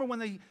first. Remember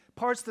when he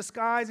parts the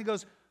skies, he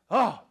goes,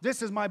 oh,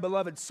 this is my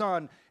beloved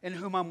son in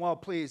whom I'm well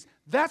pleased.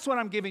 That's what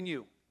I'm giving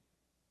you.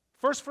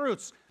 First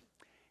fruits.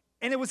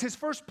 And it was his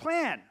first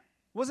plan. It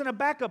wasn't a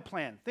backup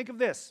plan. Think of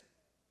this.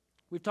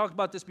 We've talked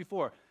about this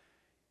before.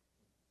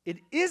 It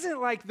isn't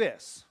like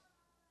this.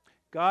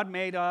 God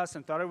made us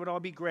and thought it would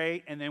all be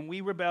great, and then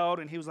we rebelled,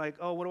 and he was like,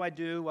 oh, what do I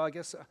do? Well, I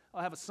guess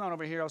I'll have a son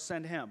over here. I'll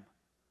send him.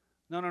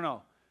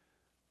 No.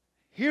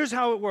 Here's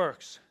how it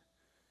works.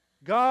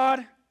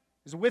 God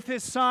is with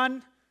his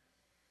son,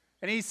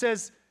 and he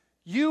says,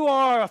 you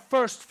are a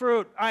first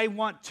fruit I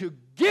want to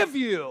give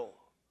you.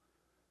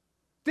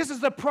 This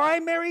is the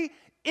primary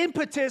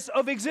impetus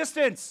of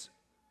existence.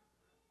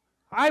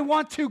 I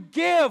want to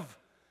give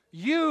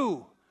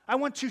you. I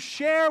want to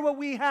share what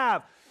we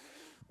have.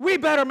 We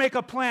better make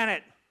a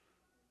planet.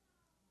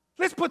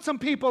 Let's put some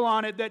people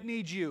on it that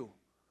need you.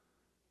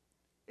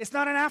 It's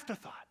not an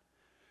afterthought.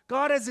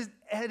 God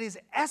at his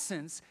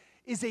essence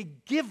is a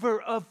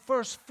giver of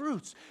first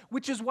fruits,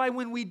 which is why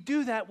when we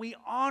do that, we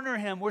honor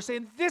him. We're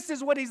saying this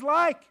is what he's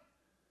like.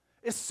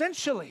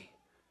 Essentially,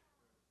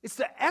 it's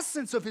the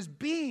essence of his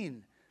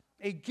being,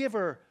 a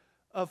giver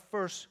of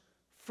first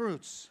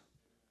fruits.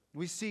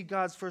 We see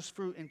God's first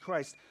fruit in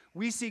Christ.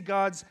 We see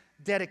God's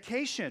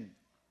dedication.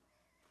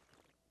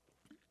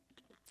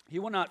 He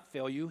will not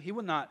fail you. He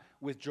will not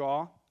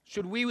withdraw.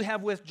 Should we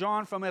have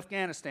withdrawn from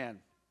Afghanistan?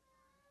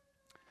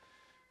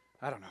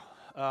 I don't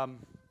know.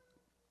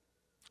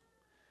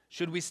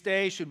 Should we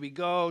stay? Should we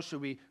go?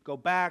 Should we go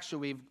back? Should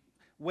we have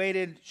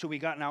waited? Should we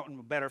have gotten out in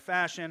a better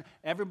fashion?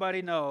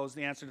 Everybody knows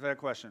the answer to that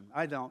question.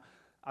 I don't.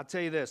 I'll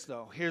tell you this,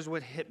 though. Here's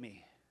what hit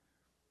me.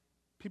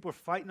 People are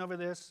fighting over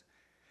this,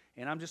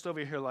 and I'm just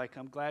over here like,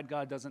 I'm glad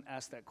God doesn't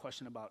ask that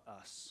question about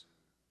us.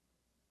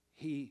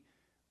 He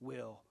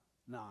will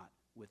not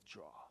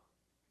withdraw.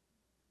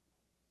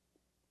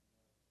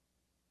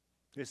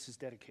 This is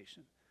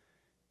dedication.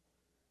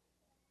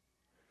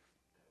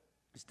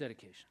 It's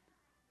dedication.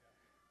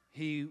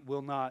 He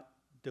will not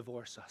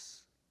divorce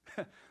us.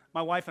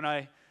 My wife and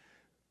I,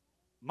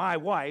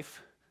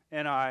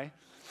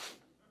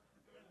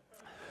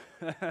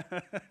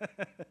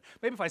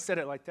 maybe if I said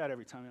it like that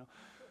every time,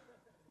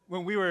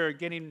 When we were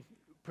getting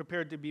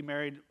prepared to be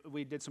married,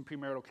 we did some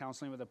premarital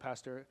counseling with a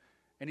pastor,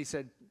 and he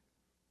said,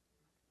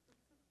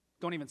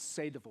 don't even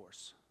say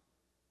divorce.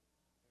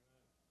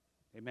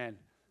 Amen.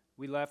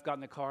 We left, got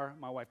in the car.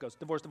 My wife goes,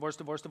 divorce, divorce,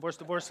 divorce, divorce,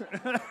 divorce.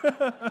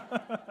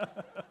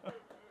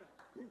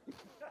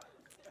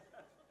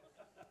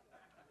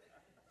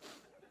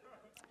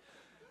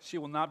 She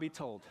will not be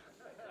told.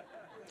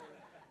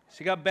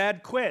 She got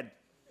bad quid.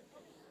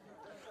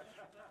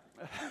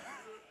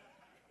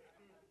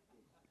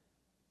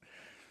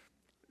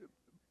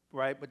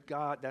 Right, but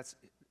God, that's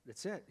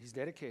it. He's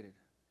dedicated.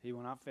 He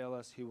will not fail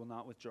us. He will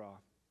not withdraw.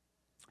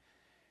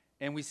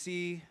 And we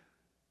see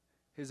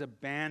his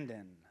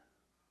abandon,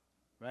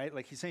 right?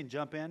 Like he's saying,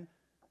 jump in.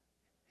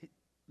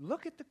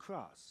 Look at the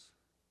cross.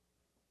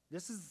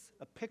 This is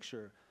a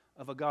picture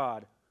of a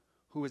God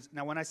who is,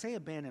 now when I say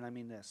abandon, I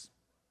mean this.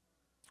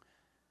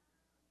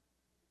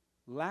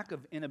 Lack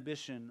of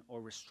inhibition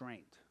or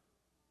restraint.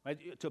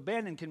 Right? To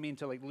abandon can mean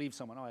to like leave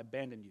someone. Oh, I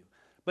abandoned you.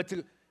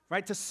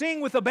 But to sing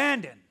with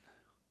abandon,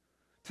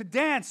 to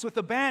dance with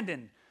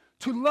abandon,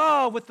 to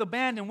love with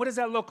abandon, what does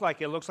that look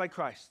like? It looks like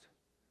Christ.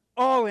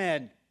 All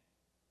in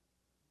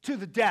to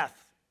the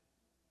death.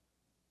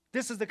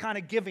 This is the kind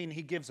of giving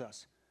he gives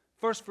us.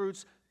 First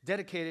fruits,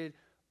 dedicated,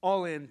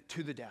 all in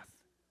to the death.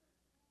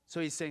 So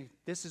he's saying,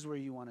 this is where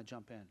you want to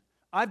jump in.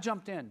 I've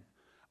jumped in.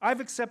 I've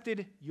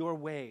accepted your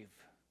wave.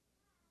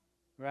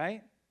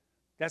 Right?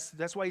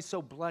 That's why he's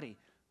so bloody.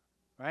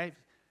 Right?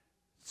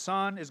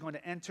 Son is going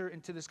to enter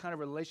into this kind of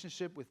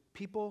relationship with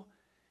people.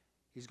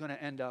 He's going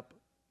to end up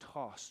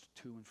tossed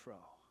to and fro.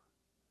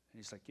 And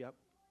he's like, yep,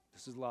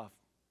 this is love.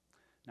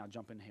 Now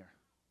jump in here.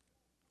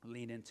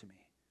 Lean into me.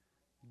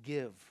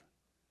 Give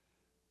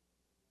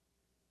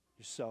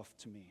yourself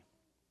to me.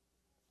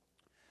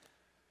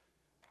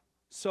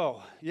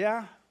 So,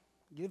 yeah,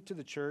 give to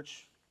the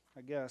church,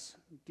 I guess.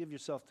 Give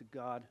yourself to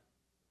God.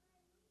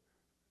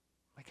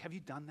 Like, have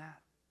you done that?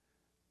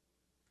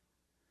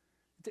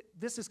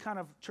 This is kind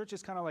of, church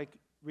is kind of like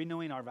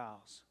renewing our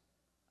vows.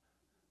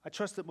 I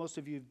trust that most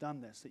of you have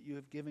done this, that you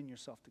have given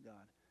yourself to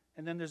God.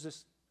 And then there's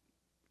this,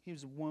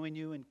 he's wooing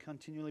you and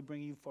continually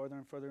bringing you farther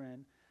and further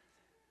in.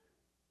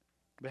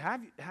 But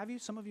have you,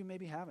 some of you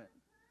maybe haven't.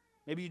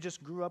 Maybe you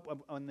just grew up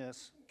on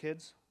this,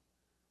 kids.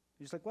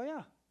 You're just like,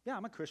 well, yeah,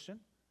 I'm a Christian.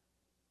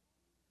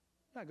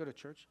 Yeah, I go to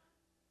church.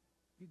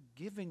 You've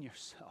given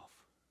yourself.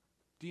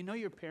 Do you know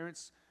your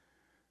parents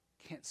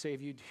can't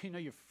save you? Do you know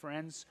your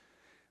friends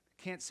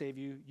can't save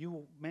you?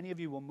 Many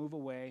of you will move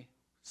away.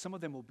 Some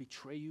of them will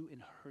betray you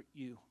and hurt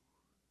you.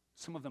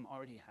 Some of them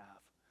already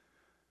have.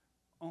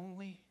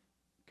 Only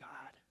God.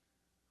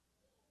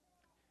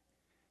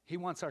 He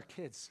wants our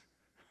kids,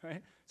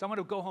 right? So I'm going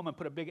to go home and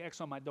put a big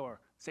X on my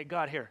door. Say,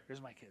 God,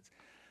 here's my kids.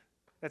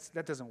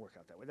 That doesn't work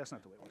out that way. That's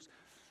not the way it works.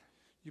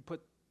 You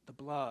put the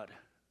blood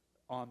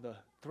on the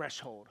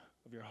threshold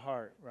of your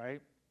heart,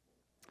 right?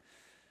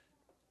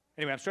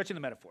 Anyway, I'm stretching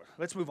the metaphor.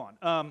 Let's move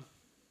on.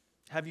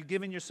 Have you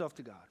given yourself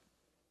to God?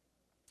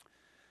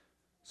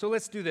 So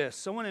let's do this.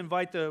 Someone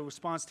invite the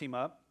response team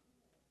up.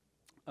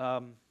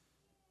 So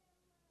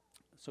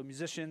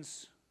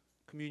musicians,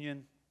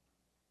 communion,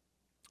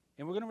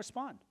 and we're going to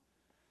respond.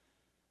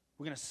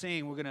 We're going to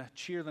sing. We're going to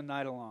cheer the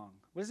night along.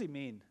 What does he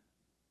mean?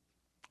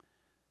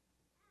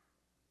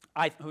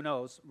 Who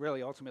knows,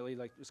 really, ultimately,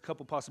 like there's a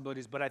couple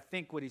possibilities, but I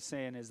think what he's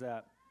saying is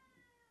that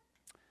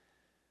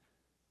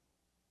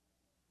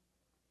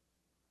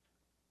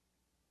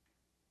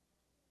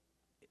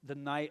the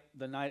night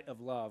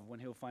of love, when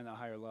he'll find that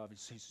higher love,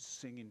 he's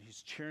singing,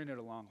 he's cheering it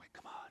along, like,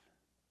 come on,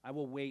 I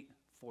will wait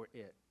for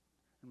it.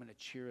 I'm going to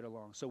cheer it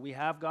along. So we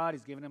have God,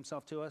 he's given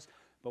himself to us,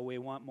 but we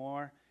want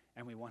more,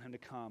 and we want him to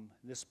come.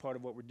 This is part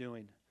of what we're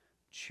doing,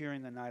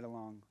 cheering the night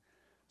along.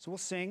 So we'll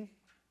sing.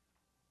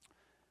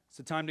 It's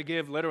the time to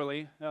give,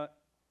 literally. There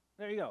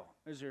you go.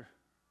 There's your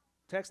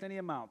text any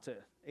amount to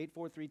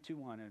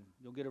 84321, and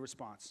you'll get a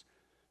response.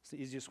 It's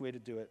the easiest way to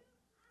do it.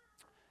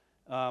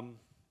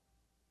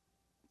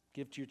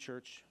 Give to your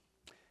church.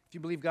 If you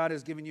believe God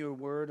has given you a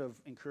word of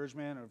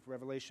encouragement, of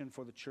revelation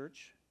for the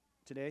church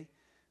today,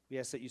 we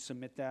ask that you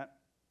submit that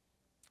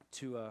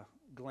to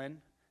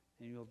Glenn,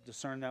 and he'll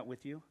discern that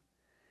with you.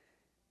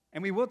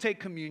 And we will take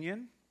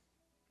communion,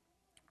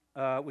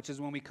 which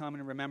is when we come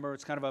and remember.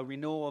 It's kind of a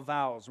renewal of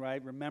vows,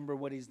 right? Remember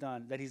what he's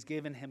done, that he's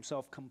given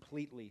himself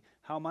completely.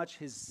 How much?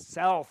 His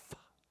self,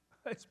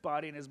 his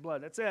body and his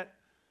blood. That's it.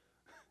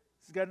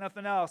 He's got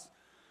nothing else.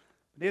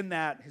 But in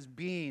that, his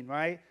being,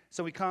 right?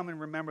 So we come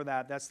and remember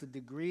that. That's the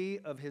degree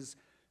of his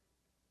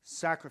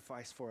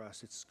sacrifice for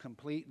us. It's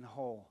complete and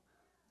whole.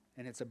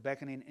 And it's a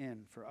beckoning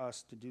in for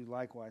us to do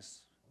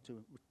likewise,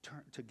 to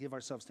return, to give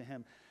ourselves to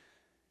him.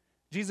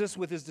 Jesus,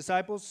 with his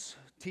disciples,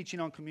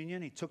 teaching on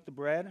communion, he took the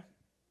bread,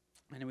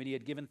 and when he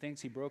had given thanks,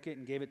 he broke it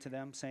and gave it to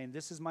them, saying,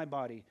 "This is my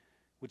body,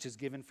 which is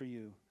given for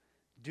you.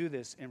 Do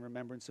this in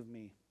remembrance of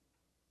me."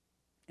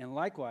 And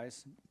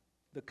likewise,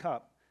 the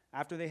cup,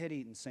 after they had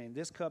eaten, saying,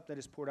 "This cup that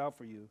is poured out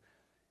for you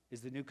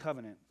is the new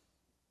covenant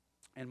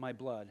in my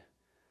blood.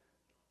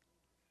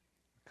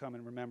 Come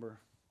and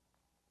remember."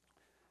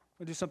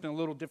 We'll do something a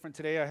little different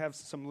today. I have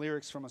some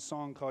lyrics from a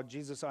song called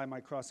 "Jesus, I my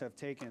cross have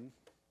taken,"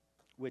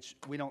 which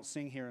we don't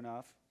sing here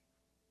enough.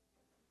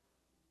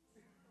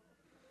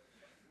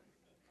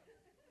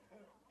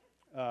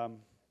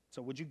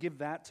 So would you give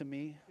that to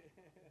me?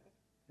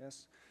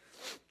 Yes?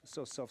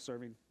 So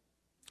self-serving.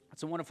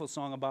 It's a wonderful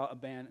song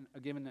about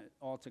giving it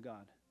all to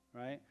God,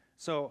 right?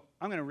 So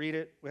I'm going to read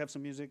it. We have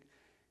some music,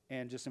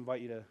 and just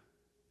invite you to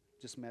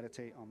just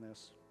meditate on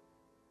this.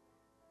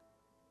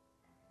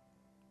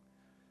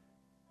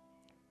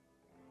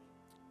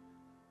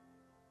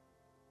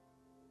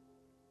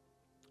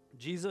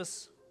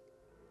 Jesus,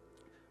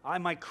 I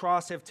my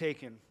cross have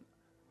taken,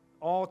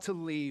 all to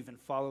leave and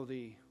follow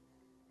thee.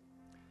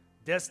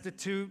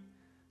 Destitute,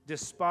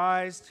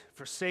 despised,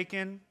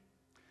 forsaken,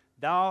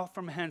 thou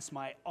from hence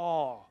my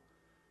all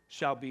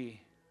shall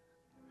be.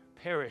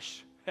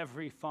 Perish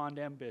every fond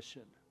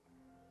ambition.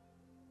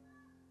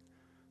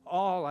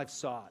 All I've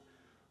sought,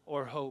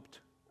 or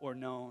hoped, or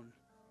known.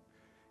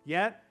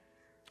 Yet,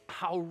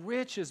 how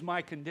rich is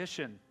my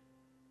condition.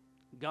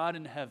 God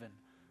and heaven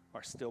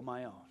are still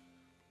my own.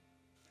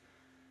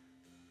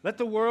 Let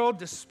the world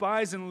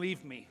despise and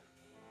leave me.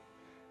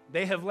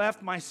 They have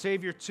left my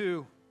Savior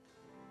too.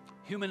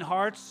 Human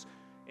hearts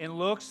and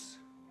looks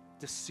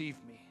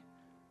deceive me,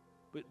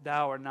 but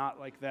thou art not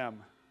like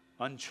them,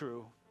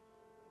 untrue.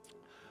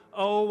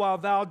 Oh, while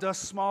thou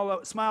dost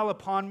smile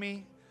upon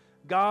me,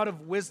 God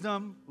of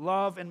wisdom,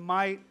 love, and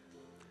might,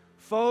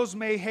 foes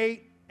may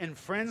hate and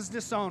friends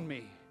disown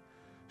me.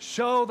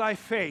 Show thy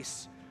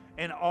face,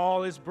 and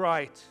all is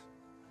bright.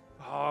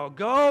 Oh,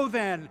 go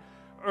then,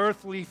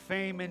 earthly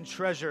fame and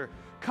treasure.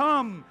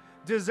 Come,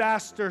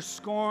 disaster,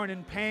 scorn,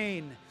 and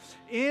pain.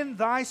 In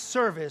thy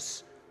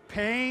service,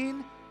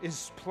 pain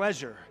is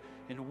pleasure,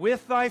 and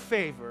with thy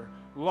favor,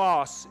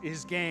 loss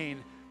is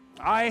gain.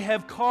 I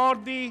have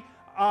called thee,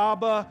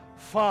 Abba,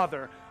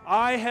 Father.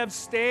 I have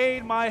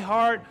stayed my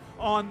heart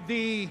on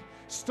thee.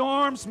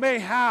 Storms may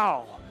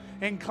howl,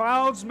 and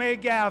clouds may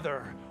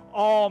gather.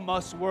 All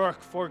must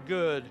work for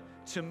good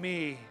to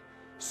me.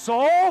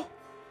 Soul?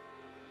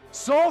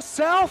 Soul,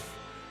 self?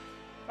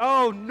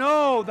 Oh,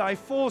 know thy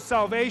full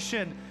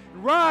salvation.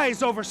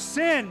 Rise over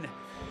sin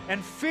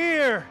and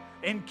fear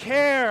and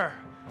care.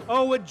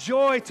 Oh, what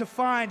joy to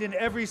find in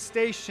every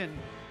station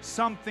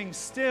something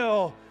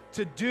still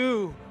to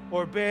do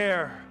or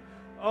bear.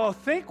 Oh,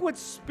 think what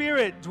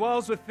spirit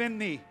dwells within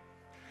thee.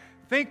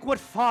 Think what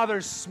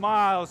Father's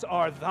smiles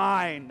are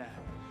thine.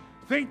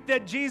 Think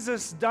that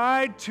Jesus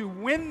died to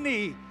win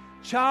thee.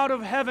 Child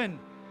of heaven,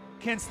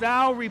 canst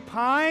thou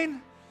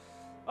repine?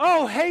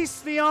 Oh,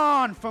 haste thee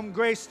on from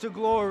grace to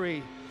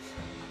glory.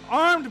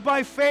 Armed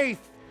by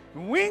faith,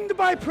 winged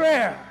by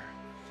prayer.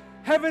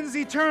 Heaven's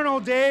eternal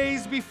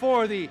days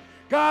before thee.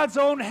 God's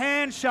own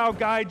hand shall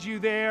guide you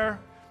there.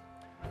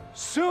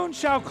 Soon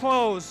shall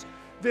close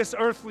this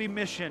earthly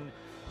mission.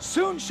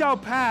 Soon shall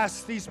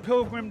pass these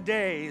pilgrim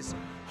days.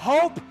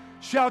 Hope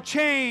shall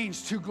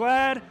change to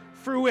glad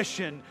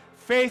fruition.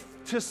 Faith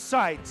to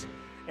sight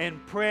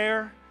and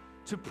prayer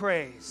to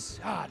praise.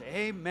 God,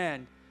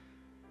 amen.